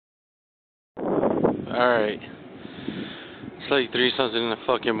Alright. It's like 3 something in the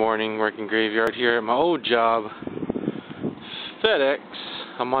fucking morning, working graveyard here at my old job, FedEx.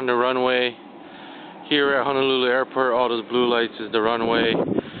 I'm on the runway here at Honolulu Airport. All those blue lights is the runway.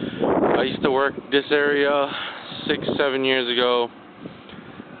 I used to work this area 6-7 years ago.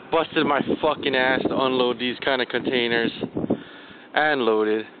 Busted my fucking ass to unload these kind of containers and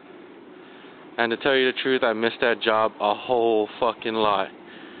loaded. And to tell you the truth, I missed that job a whole fucking lot.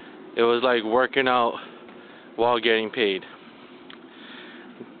 It was like working out while getting paid.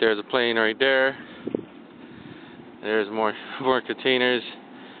 There's a plane right there. There's more containers.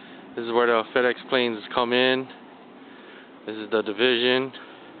 This is where the FedEx planes come in. This is the division.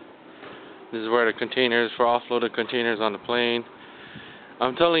 This is where the containers for offloaded containers on the plane.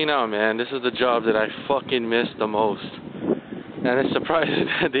 I'm telling you now, man, this is the job that I fucking miss the most. And it's surprising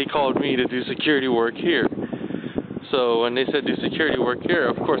that they called me to do security work here. So when they said do security work here,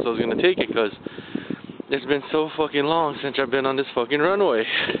 of course I was going to take it, because it's been so fucking long since I've been on this fucking runway.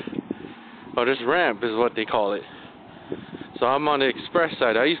 Or this ramp is what they call it. So I'm on the express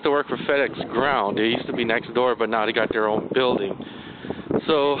side. I used to work for FedEx Ground. They used to be next door, but now they got their own building.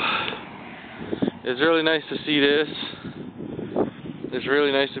 So it's really nice to see this. It's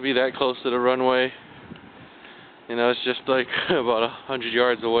really nice to be that close to the runway. You know, it's just like about 100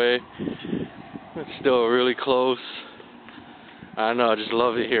 yards away. It's still really close. I don't know, I just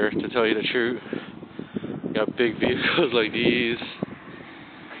love it here, to tell you the truth. Got big vehicles like these.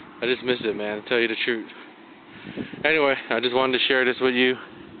 I just miss it, man, to tell you the truth. Anyway, I just wanted to share this with you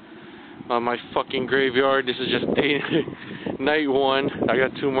on my fucking graveyard. This is just night 1. I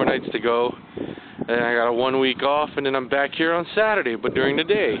got 2 more nights to go. And I got a 1 week off, and then I'm back here on Saturday, but during the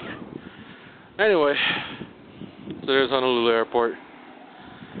day. Anyway, so there's Honolulu Airport.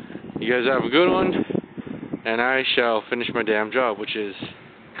 You guys have a good one, and I shall finish my damn job, which is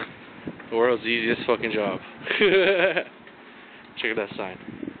the world's easiest fucking job. Check out that sign.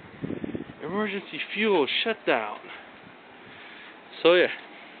 Emergency fuel shutdown. So yeah,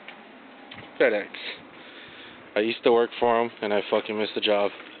 FedEx. I used to work for them, and I fucking missed the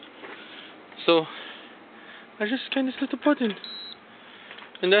job. So I just kind of hit the button,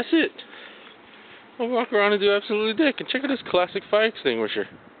 and that's it. I'll walk around and do absolutely dick. And check out this classic fire extinguisher.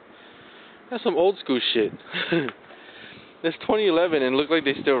 That's some old school shit. It's 2011 and look like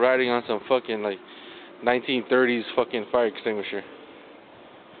they're still riding on some fucking like 1930s fucking fire extinguisher.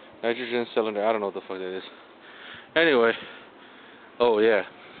 Nitrogen cylinder. I don't know what the fuck that is. Anyway. Oh yeah.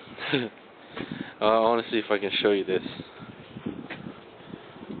 I want to see if I can show you this.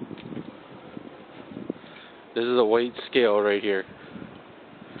 This is a weight scale right here.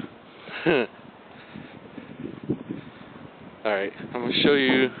 Alright, I'm going to show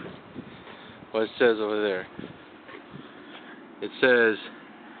you what it says over there. It says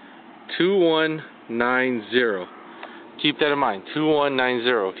 2190. Keep that in mind, 2190,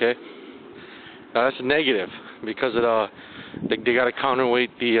 okay? Now that's negative because they got to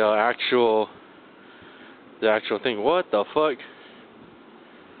counterweight the actual thing. What the fuck?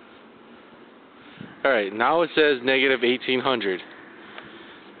 Alright, now it says negative 1800.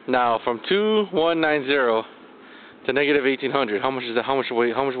 Now from 2190 to negative 1800, how much is that? How much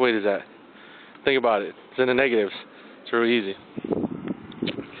weight is that? Think about it. It's in the negatives. It's really easy.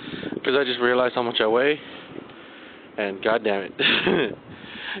 Because I just realized how much I weigh, and god damn it.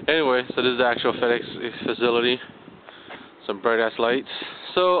 Anyway, so this is the actual FedEx facility. Some bright ass lights.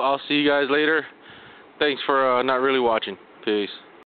 So I'll see you guys later. Thanks for not really watching. Peace.